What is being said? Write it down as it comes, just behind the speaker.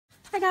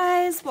Hi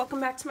guys, welcome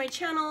back to my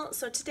channel.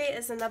 So today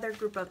is another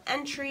group of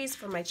entries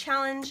for my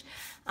challenge.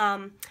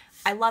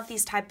 I love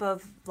these type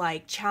of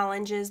like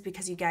challenges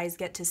because you guys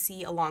get to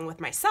see along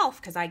with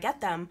myself, because I get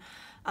them,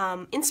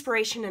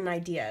 inspiration and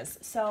ideas.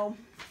 So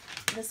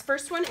this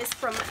first one is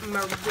from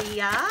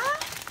Maria.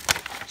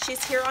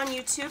 She's here on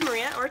YouTube,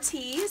 Maria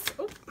Ortiz.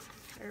 Oh,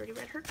 I already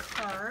read her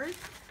card.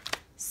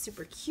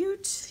 Super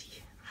cute.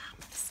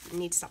 I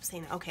need to stop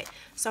saying that. Okay,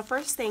 so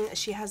first thing,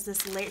 she has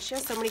this layer. She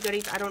has so many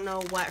goodies. I don't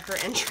know what her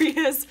entry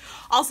is.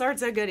 All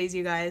sorts of goodies,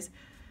 you guys.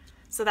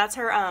 So that's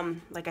her,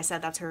 like I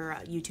said, that's her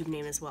YouTube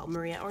name as well,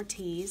 Maria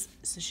Ortiz.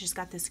 So she's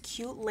got this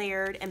cute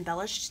layered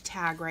embellished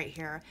tag right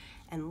here.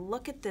 And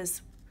look at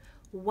this.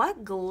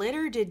 What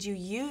glitter did you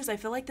use? I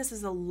feel like this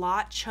is a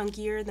lot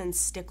chunkier than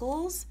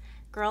Stickles.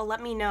 Girl,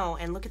 let me know.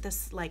 And look at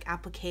this like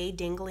applique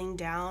dangling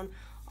down,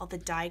 all the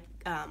dye,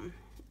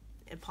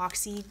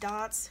 epoxy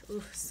dots.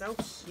 Ooh, so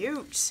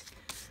cute.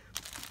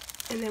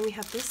 And then we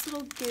have this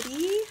little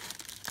goodie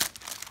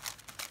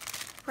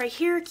right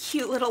here,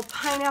 cute little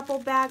pineapple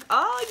bag.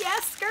 Oh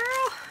yes,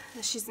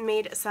 girl. She's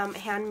made some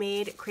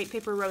handmade crepe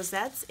paper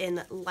rosettes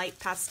in light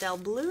pastel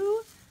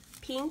blue,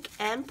 pink,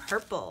 and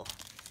purple.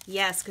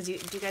 Yes, because you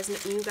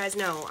guys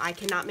know I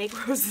cannot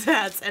make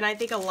rosettes, and I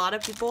think a lot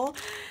of people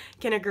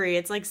can agree.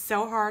 It's like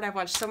so hard. I've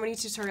watched so many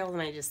tutorials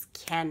and I just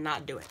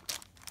cannot do it.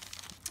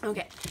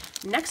 Okay,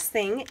 next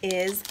thing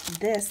is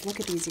this.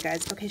 Look at these, you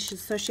guys. Okay,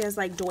 so she has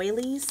like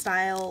doily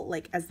style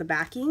like as the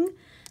backing,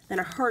 then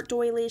a heart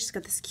doily. She's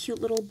got this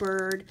cute little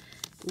bird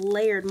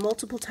layered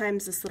multiple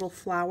times, this little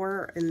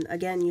flower, and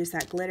again use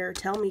that glitter.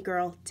 Tell me,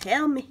 girl,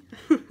 tell me.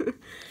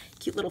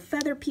 Cute little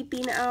feather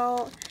peeping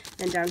out.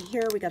 And down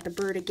here we got the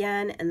bird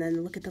again, and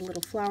then look at the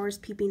little flowers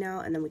peeping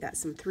out, and then we got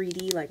some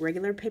 3D like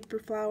regular paper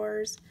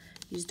flowers.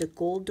 Used a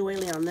gold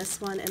doily on this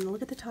one, and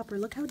look at the topper.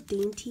 Look how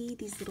dainty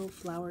these little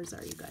flowers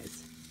are, you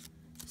guys.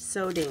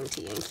 So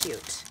dainty and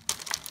cute.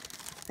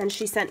 Then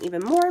she sent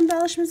even more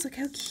embellishments. Look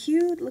how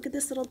cute. Look at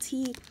this little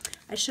tea.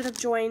 I should have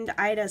joined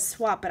Ida's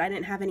swap, but I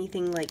didn't have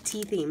anything like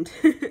tea themed.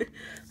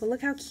 But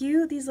look how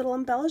cute these little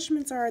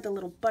embellishments are. The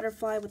little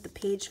butterfly with the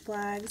page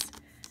flags.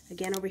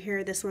 Again, over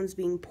here, this one's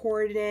being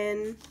poured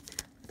in.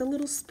 The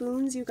little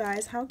spoons, you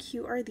guys. How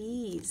cute are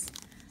these?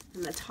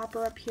 And the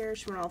topper up here,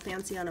 she went all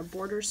fancy on a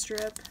border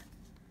strip.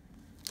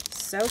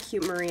 So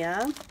cute,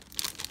 Maria.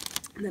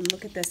 And then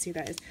look at this, you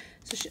guys.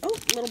 So she, oh,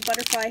 little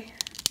butterfly.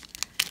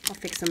 I'll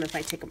fix them if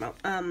I take them out.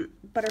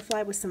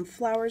 Butterfly with some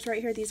flowers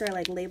right here. These are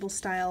like label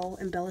style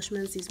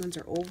embellishments. These ones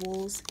are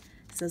ovals.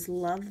 It says,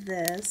 love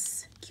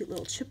this. Cute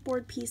little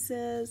chipboard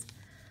pieces.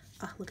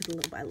 Oh, look at the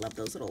little, I love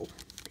those little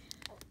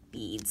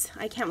beads.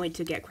 I can't wait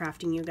to get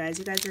crafting, you guys.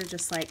 You guys are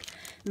just like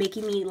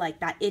making me like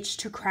that itch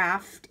to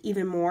craft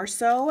even more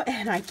so.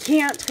 And I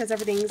can't because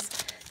everything's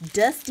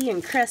dusty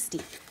and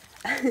crusty.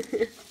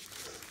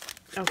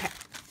 Okay.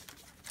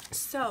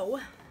 So,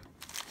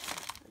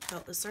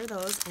 those are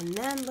those. And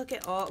then look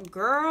at, oh,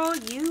 girl,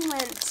 you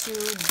went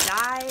to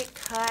die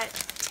cut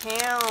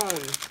town.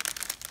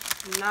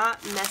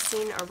 Not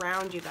messing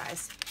around, you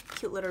guys.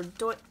 Cute little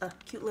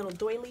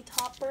doily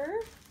topper.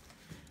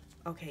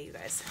 Okay, you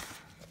guys.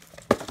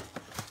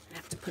 I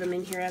have to put them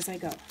in here as I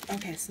go.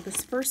 Okay, so this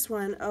first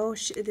one, oh,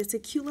 it's a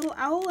cute little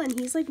owl, and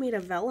he's like made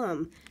of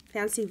vellum.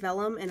 Fancy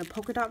vellum in a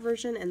polka dot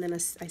version, and then I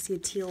see a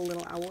teal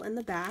little owl in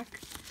the back.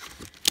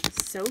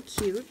 So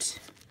cute.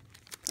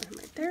 Put him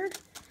right there.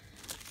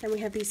 Then we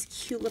have these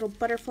cute little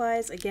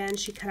butterflies. Again,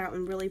 she cut out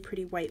in really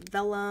pretty white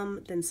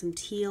vellum, then some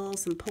teal,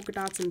 some polka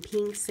dots and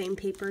pink, same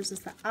papers as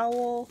the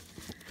owl.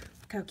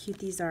 Look how cute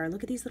these are.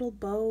 Look at these little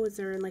bows.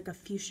 They're in like a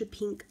fuchsia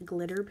pink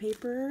glitter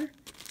paper.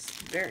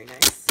 It's very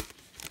nice.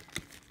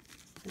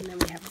 And then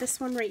we have this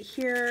one right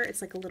here.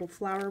 It's like a little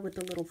flower with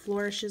the little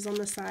flourishes on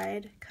the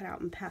side, cut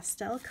out in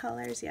pastel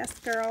colors. Yes,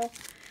 girl.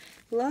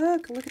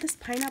 Look at this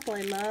pineapple.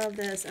 I love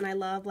this, and I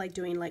love like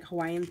doing like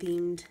Hawaiian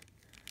themed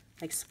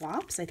like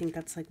swaps. I think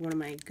that's like one of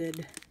my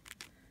good,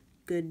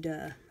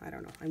 I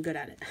don't know, I'm good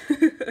at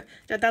it.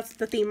 That's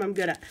the theme I'm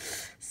good at.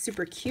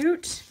 Super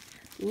cute.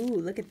 Ooh,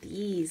 look at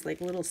these,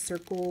 like little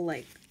circle,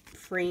 like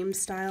frame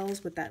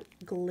styles with that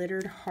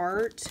glittered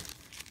heart.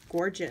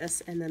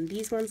 Gorgeous. And then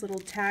these ones, little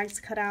tags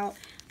cut out.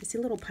 I see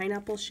little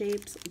pineapple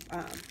shapes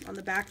on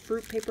the back,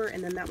 fruit paper,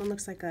 and then that one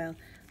looks like a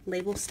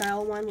label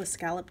style one with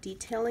scallop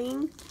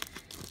detailing.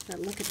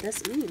 And look at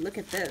this. Ooh, look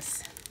at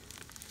this.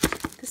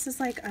 This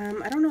is like,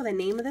 I don't know the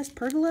name of this,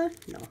 pergola?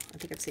 No, I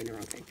think I'm saying the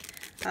wrong thing.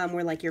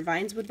 Where like your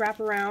vines would wrap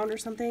around or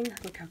something.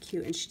 Look how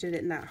cute. And she did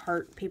it in that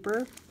heart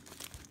paper.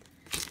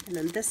 And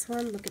then this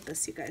one, look at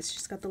this, you guys.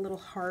 She's got the little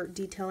heart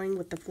detailing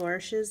with the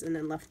flourishes and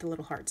then left the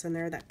little hearts in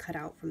there that cut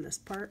out from this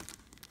part.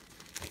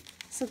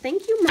 So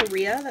thank you,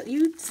 Maria, that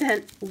you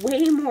sent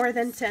way more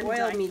than 10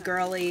 Spoiled me,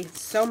 girly.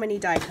 So many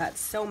die cuts,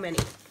 so many.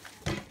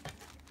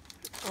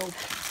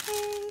 Okay.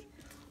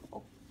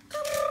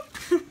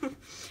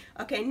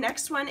 Okay,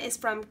 next one is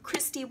from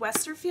Christy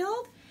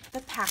Westerfield.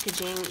 The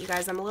packaging, you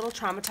guys, I'm a little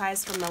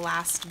traumatized from the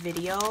last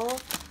video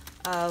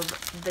of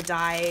the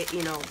die,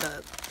 you know,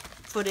 the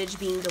footage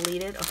being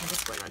deleted. Okay,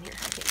 what's going on here?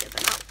 I can't get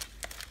them out.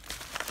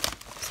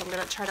 so I'm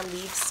gonna try to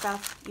leave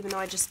stuff, even though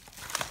I just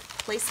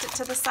placed it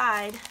to the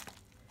side.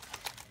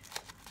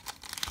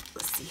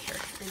 Let's see here.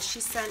 And she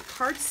sent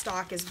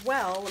cardstock as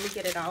well. Let me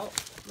get it out.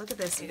 Look at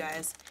this, you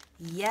guys.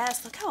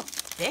 Yes, look how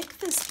thick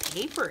this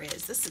paper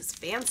is. This is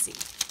fancy.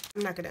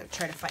 I'm not gonna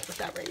try to fight with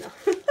that right now.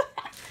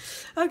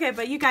 Okay,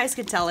 but you guys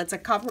can tell it's a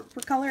copper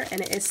color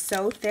and it is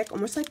so thick,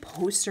 almost like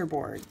poster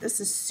board. This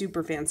is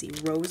super fancy.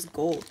 Rose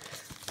gold.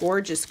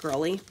 Gorgeous,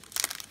 girly.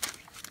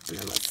 And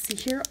then let's see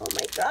here. Oh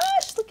my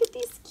gosh, look at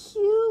these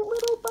cute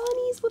little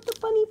bunnies with the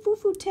bunny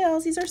foo-foo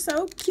tails. These are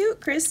so cute,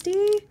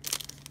 Christy.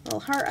 Little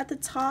heart at the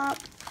top.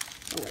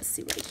 Oh, let's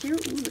see right here.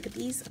 Ooh, look at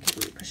these. Okay,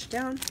 let me push it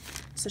down.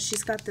 So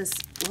she's got this,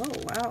 whoa,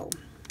 wow.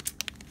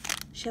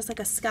 She has like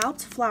a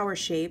scalped flower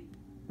shape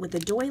with a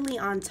doily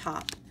on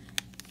top.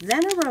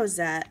 Then a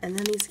rosette, and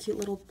then these cute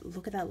little,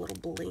 look at that little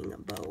bling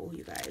bow,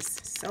 you guys.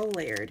 So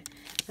layered.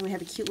 And we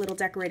have a cute little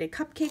decorated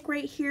cupcake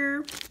right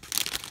here.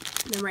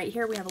 And then right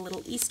here we have a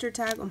little Easter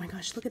tag. Oh my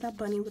gosh, look at that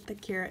bunny with the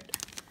carrot.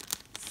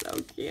 So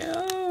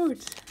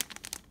cute.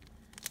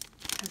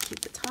 How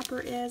cute the topper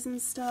is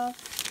and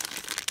stuff.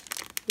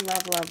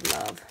 Love, love,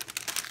 love.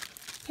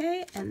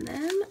 Okay, and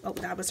then, oh,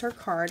 that was her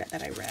card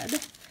that I read.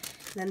 And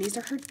then these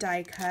are her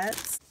die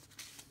cuts.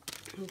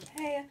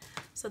 Okay.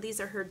 So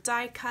these are her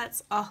die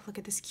cuts. Oh, look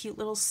at this cute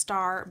little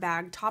star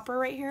bag topper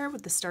right here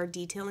with the star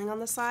detailing on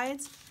the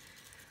sides.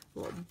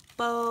 Little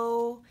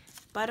bow,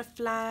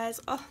 butterflies.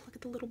 Oh, look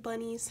at the little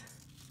bunnies.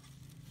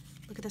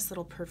 Look at this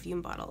little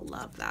perfume bottle.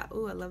 Love that.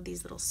 Oh, I love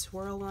these little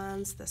swirl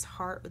ones. This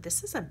heart.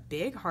 This is a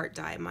big heart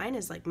die. Mine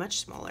is like much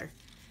smaller.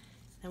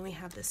 Then we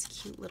have this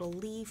cute little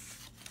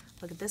leaf.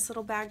 Look at this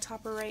little bag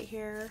topper right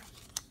here.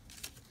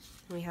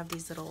 And we have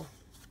these little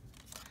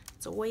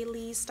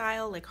doily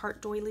style, like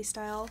heart doily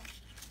style.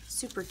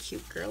 Super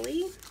cute,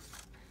 girly.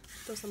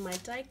 Those in my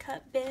die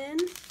cut bin.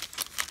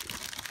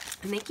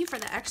 And thank you for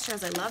the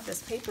extras. I love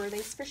this paper.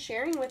 Thanks for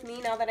sharing with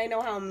me now that I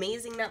know how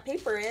amazing that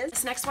paper is.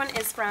 This next one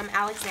is from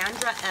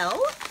Alexandra L.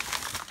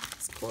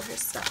 Let's pull her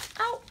stuff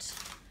out.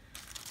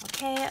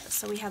 Okay,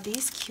 so we have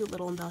these cute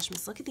little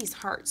embellishments. Look at these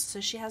hearts. So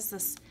she has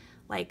this,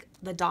 like,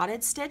 the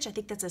dotted stitch. I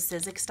think that's a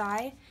Sizzix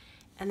die.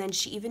 And then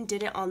she even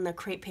did it on the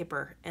crepe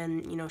paper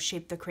and, you know,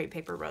 shaped the crepe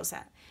paper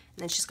rosette.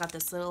 And then she's got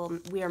this little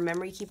We Are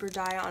Memory Keeper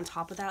die on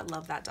top of that.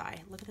 Love that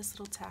die. Look at this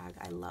little tag.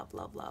 I love,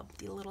 love, love.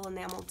 The little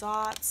enamel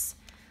dots.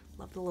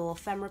 Love the little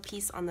ephemera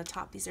piece on the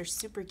top. These are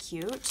super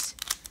cute.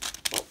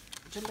 Oh,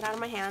 jumping out of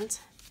my hand.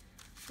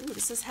 Ooh,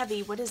 this is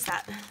heavy. What is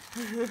that?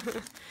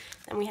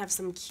 Then we have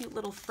some cute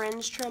little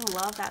fringe trim.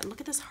 Love that. And look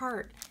at this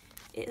heart.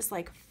 It is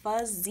like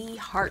fuzzy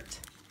heart.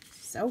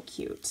 So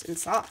cute and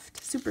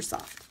soft. Super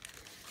soft.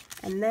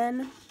 And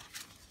then,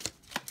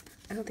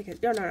 I don't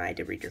think no, I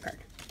did read your card.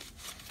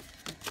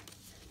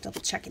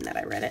 Double checking that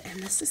I read it.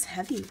 And this is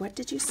heavy. What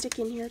did you stick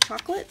in here?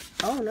 Chocolate?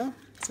 Oh no,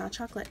 it's not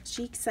chocolate.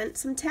 She sent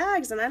some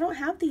tags and I don't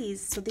have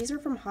these. So these are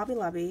from Hobby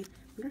Lobby.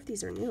 I wonder if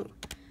these are new.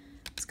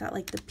 It's got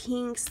like the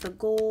pinks, the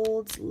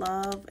golds,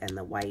 love, and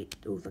the white.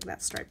 Ooh, look at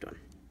that striped one.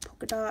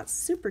 Polka dots,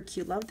 super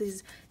cute. Love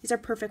these. These are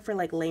perfect for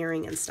like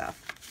layering and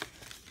stuff.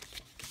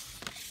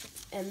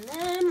 And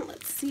then,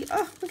 let's see,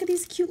 oh, look at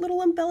these cute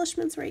little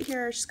embellishments right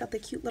here. She's got the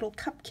cute little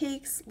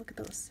cupcakes. Look at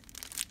those.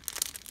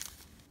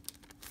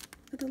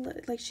 Look at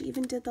the, like, she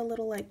even did the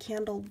little, like,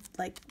 candle,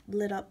 like,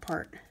 lit up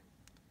part.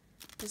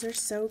 Those are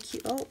so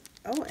cute. Oh,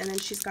 and then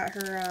she's got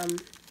her,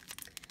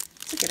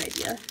 it's a good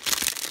idea.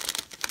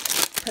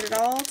 Put it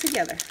all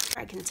together.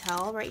 I can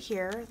tell right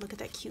here, look at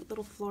that cute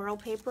little floral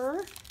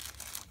paper.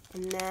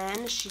 And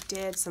then she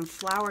did some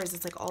flowers.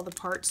 It's like all the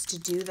parts to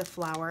do the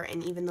flower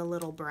and even the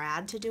little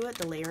brad to do it,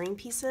 the layering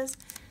pieces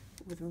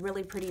with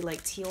really pretty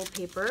like teal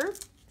paper.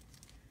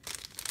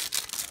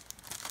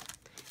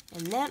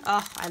 And then,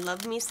 oh, I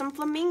love me some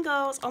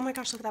flamingos. Oh my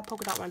gosh, look at that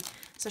polka dot one.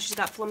 So she's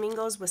got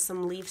flamingos with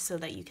some leaves so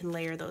that you can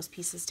layer those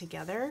pieces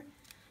together.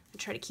 And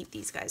try to keep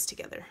these guys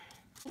together.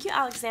 Thank you,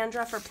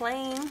 Alexandra, for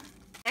playing.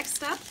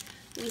 Next up,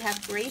 we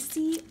have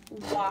Gracie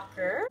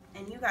Walker.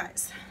 And you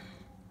guys,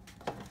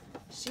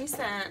 she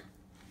sent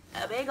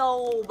a big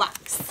old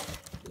box.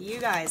 You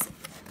guys,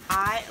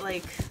 I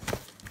like,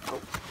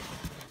 oh.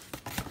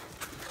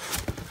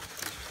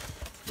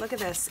 Look at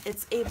this.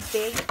 It's a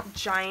big,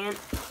 giant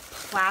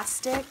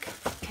plastic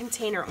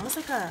container, almost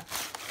like a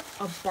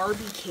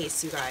Barbie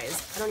case, you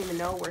guys. I don't even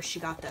know where she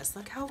got this.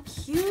 Look how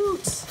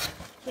cute.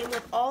 Came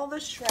with all the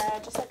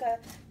shred, just like a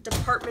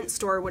department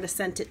store would have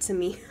sent it to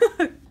me.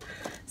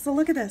 So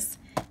look at this.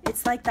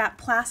 It's like that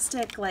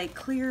plastic, like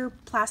clear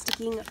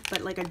plasticking,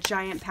 but like a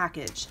giant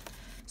package.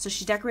 So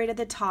she decorated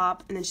the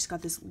top, and then she's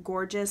got this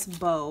gorgeous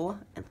bow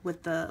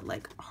with the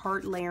like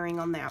heart layering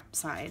on the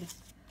outside.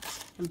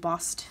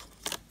 Embossed.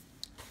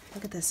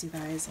 Look at this, you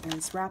guys. And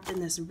it's wrapped in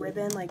this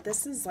ribbon. Like,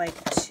 this is like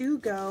to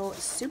go.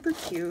 Super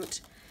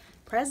cute.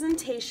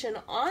 Presentation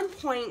on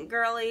point,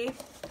 girly.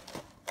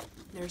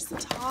 There's the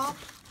top.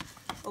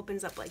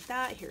 Opens up like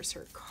that. Here's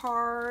her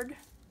card.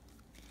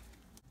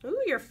 Ooh,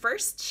 your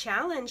first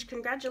challenge.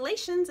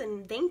 Congratulations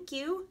and thank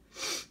you.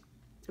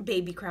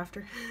 Baby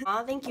crafter.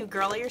 Aw, thank you,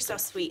 girl. You're so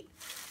sweet.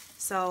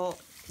 So,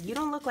 you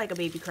don't look like a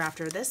baby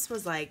crafter. This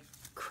was like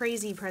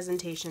crazy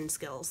presentation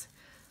skills.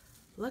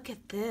 Look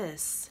at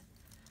this.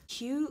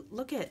 Cute.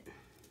 Look at,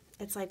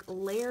 it's like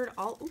layered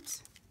all,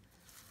 oops,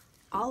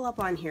 all up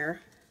on here.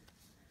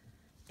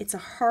 It's a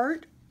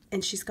heart,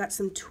 and she's got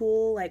some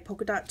tulle, like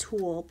polka dot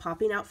tulle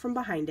popping out from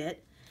behind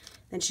it.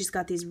 Then she's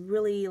got these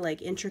really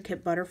like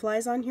intricate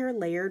butterflies on here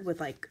layered with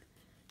like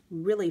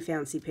really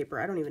fancy paper.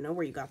 I don't even know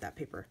where you got that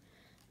paper.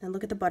 Then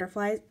look at the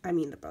butterflies,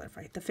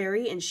 the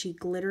fairy, and she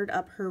glittered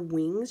up her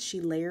wings. She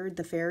layered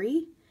the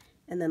fairy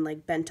and then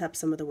like bent up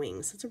some of the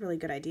wings. That's a really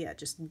good idea,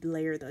 just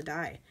layer the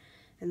die.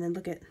 And then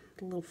look at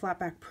the little flat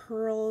back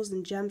pearls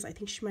and gems. I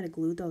think she might have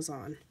glued those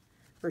on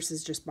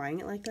versus just buying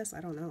it like this.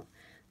 I don't know.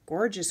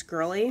 Gorgeous,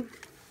 girly.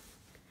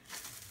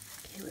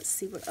 Okay, let's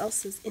see what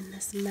else is in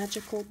this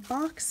magical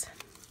box.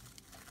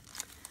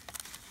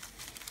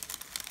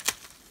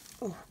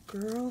 Oh,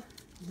 girl,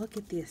 look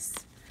at this.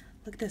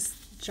 Look at this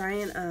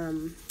giant,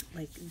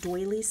 like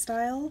doily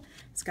style.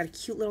 It's got a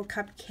cute little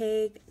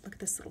cupcake. Look at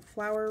this little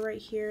flower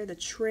right here. The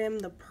trim,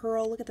 the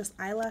pearl. Look at this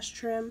eyelash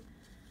trim.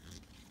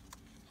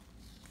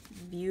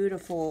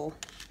 Beautiful.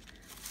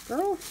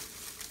 Girl.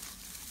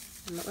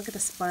 And look at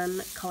this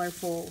fun,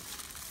 colorful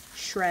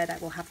shred I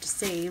will have to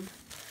save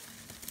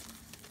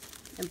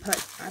and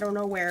put, I don't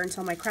know where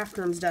until my craft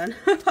room's done.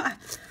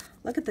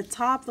 Look at the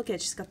top. Look at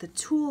it. She's got the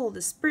tulle,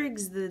 the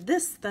sprigs, the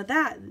this, the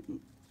that.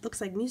 Looks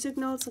like music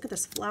notes. Look at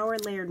this flower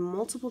layered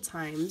multiple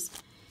times.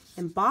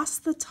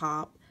 Embossed the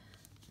top.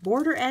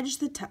 Border edge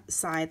the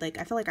side. Like,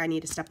 I feel like I need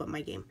to step up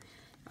my game.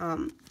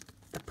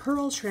 The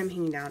pearl trim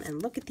hanging down.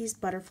 And look at these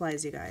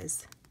butterflies, you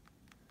guys.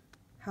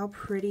 How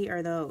pretty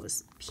are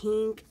those?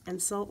 Pink and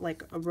so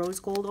like a rose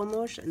gold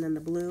almost. And then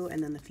the blue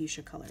and then the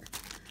fuchsia color.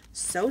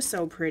 So,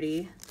 so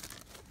pretty.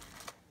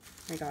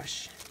 Oh my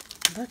gosh.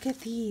 Look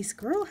at these.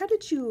 Girl, how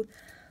did you...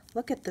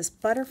 Look at this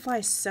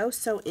butterfly, so,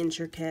 so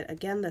intricate.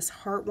 Again, this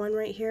heart one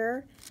right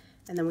here.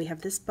 And then we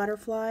have this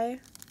butterfly.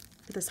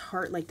 Look at this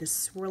heart, like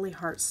this swirly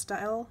heart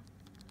style.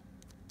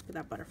 Look at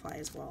that butterfly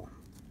as well.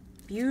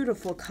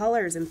 Beautiful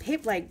colors and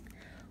paper. Like,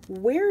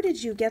 where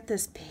did you get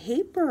this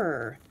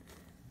paper?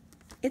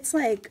 It's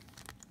like,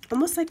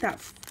 almost like that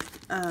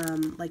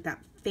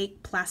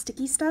fake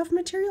plasticky stuff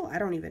material. I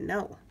don't even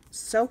know.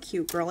 So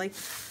cute, girly.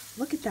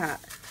 Look at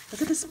that.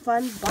 Look at this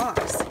fun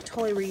box. I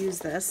totally reuse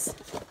this.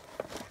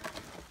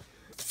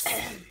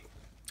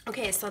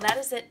 Okay, so that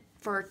is it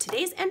for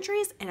today's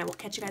entries, and I will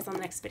catch you guys on the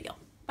next video.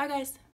 Bye, guys.